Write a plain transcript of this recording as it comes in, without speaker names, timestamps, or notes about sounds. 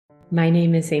My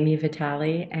name is Ami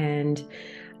Vitale, and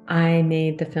I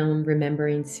made the film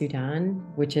Remembering Sudan,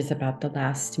 which is about the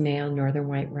last male northern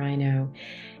white rhino.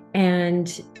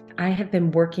 And I have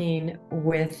been working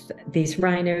with these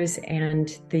rhinos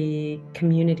and the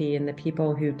community and the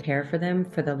people who care for them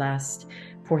for the last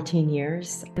 14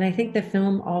 years. And I think the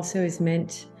film also is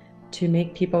meant to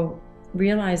make people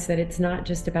realize that it's not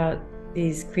just about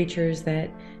these creatures that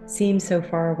seem so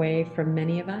far away from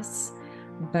many of us,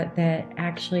 but that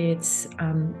actually it's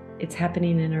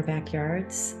happening in our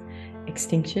backyards.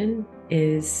 Extinction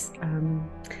is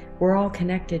we're all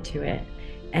connected to it,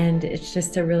 and it's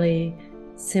just a really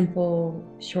simple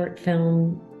short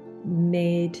film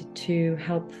made to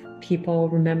help people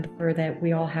remember that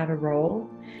we all have a role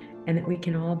and that we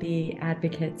can all be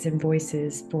advocates and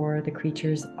voices for the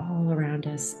creatures all around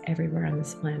us everywhere on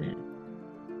this planet.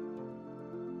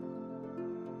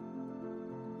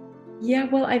 Yeah,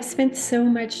 well, I've spent so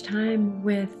much time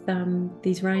with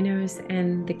these rhinos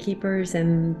and the keepers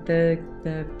and the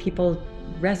people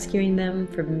rescuing them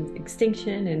from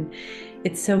extinction, and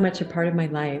it's so much a part of my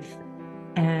life.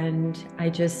 And I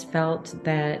just felt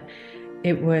that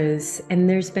it was, and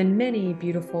there's been many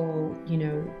beautiful,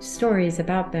 stories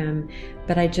about them,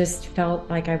 but I just felt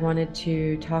like I wanted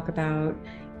to talk about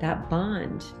that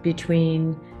bond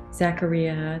between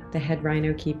Zachariah, the head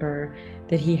rhino keeper,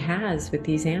 that he has with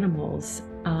these animals.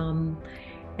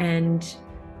 And,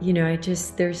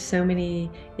 there's so many,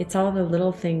 it's all the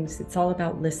little things, it's all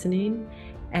about listening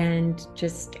and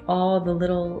just all the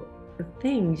little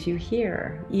things you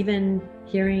hear, even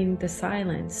hearing the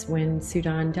silence when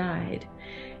Sudan died.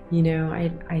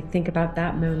 I think about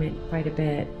that moment quite a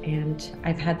bit, and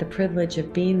I've had the privilege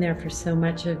of being there for so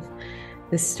much of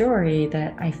the story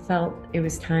that I felt it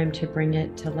was time to bring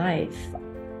it to life.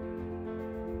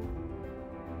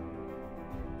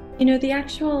 The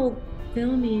actual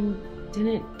filming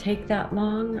didn't take that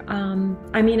long.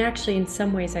 Actually, in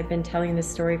some ways, I've been telling this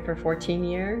story for 14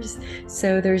 years.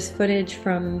 So there's footage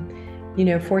from,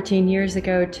 14 years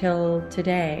ago till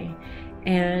today.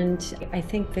 And I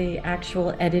think the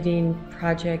actual editing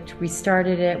project, we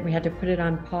started it, we had to put it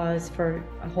on pause for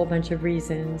a whole bunch of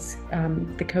reasons.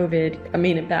 The COVID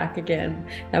coming back again,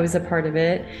 that was a part of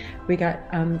it. We got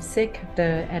sick,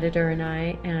 the editor and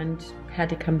I, and had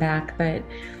to come back. But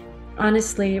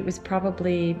honestly, it was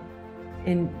probably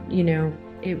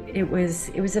it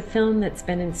was a film that's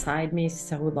been inside me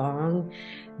so long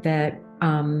that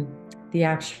the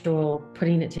actual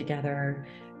putting it together,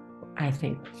 I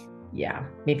think, yeah,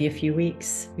 maybe a few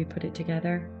weeks we put it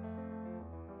together.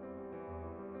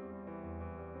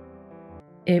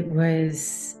 It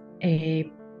was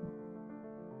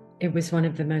one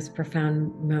of the most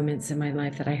profound moments in my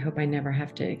life that I hope I never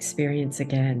have to experience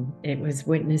again. It was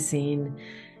witnessing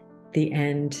the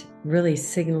end, really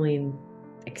signaling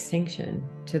extinction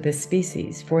to the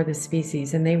species, for the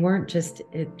species. And they weren't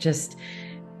just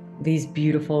these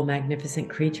beautiful, magnificent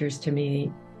creatures to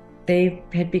me. They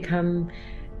had become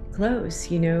close.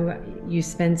 You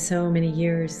spend so many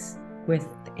years with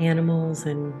animals,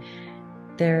 and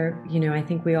I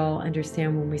think we all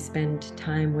understand when we spend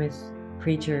time with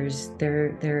creatures,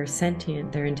 they're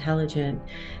sentient, they're intelligent.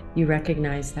 You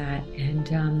recognize that.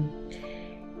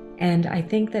 And I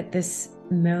think that this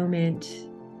moment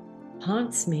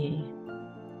haunts me.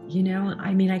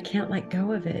 I can't let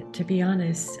go of it, to be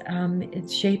honest.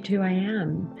 It's shaped who I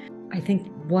am. I think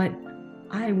what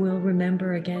I will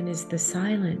remember again is the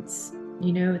silence.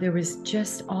 There was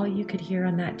just all you could hear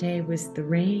on that day was the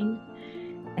rain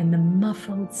and the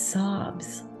muffled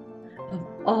sobs of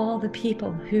all the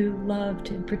people who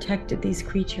loved and protected these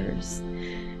creatures,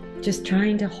 just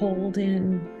trying to hold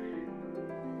in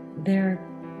their,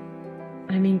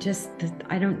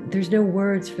 there's no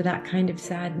words for that kind of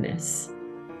sadness.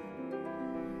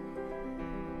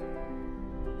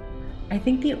 I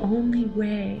think the only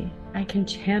way I can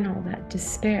channel that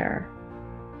despair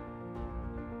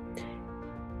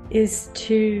is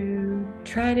to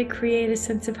try to create a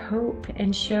sense of hope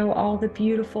and show all the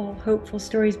beautiful, hopeful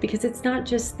stories, because it's not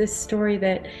just this story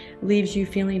that leaves you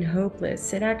feeling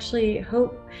hopeless. It actually,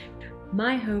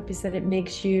 my hope is that it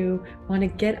makes you want to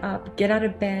get up, get out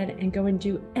of bed, and go and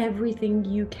do everything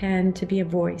you can to be a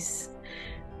voice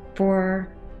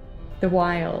for the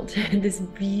wild, this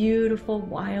beautiful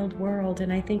wild world.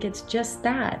 And I think it's just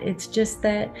that. It's just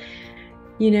that,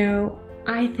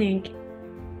 I think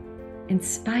in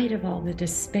spite of all the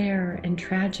despair and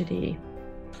tragedy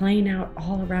playing out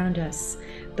all around us,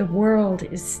 the world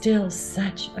is still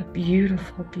such a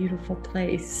beautiful, beautiful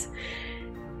place.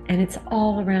 And it's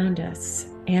all around us.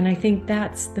 And I think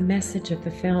that's the message of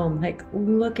the film. Like,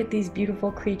 look at these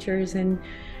beautiful creatures, and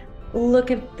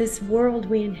look at this world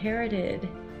we inherited.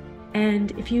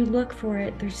 And if you look for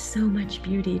it, there's so much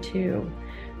beauty too.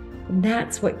 And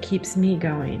that's what keeps me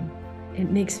going. It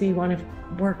makes me want to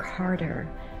work harder.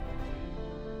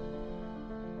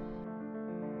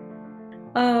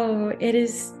 Oh, it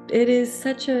is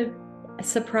such a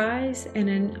surprise and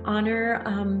an honor.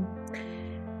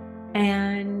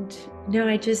 And no,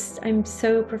 I'm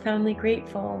so profoundly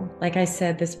grateful. Like I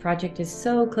said, this project is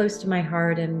so close to my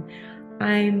heart, and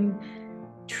I'm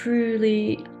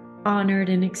truly honored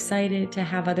and excited to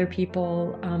have other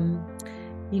people,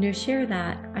 share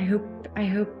that. I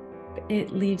hope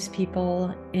it leaves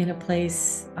people in a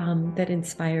place that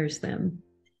inspires them.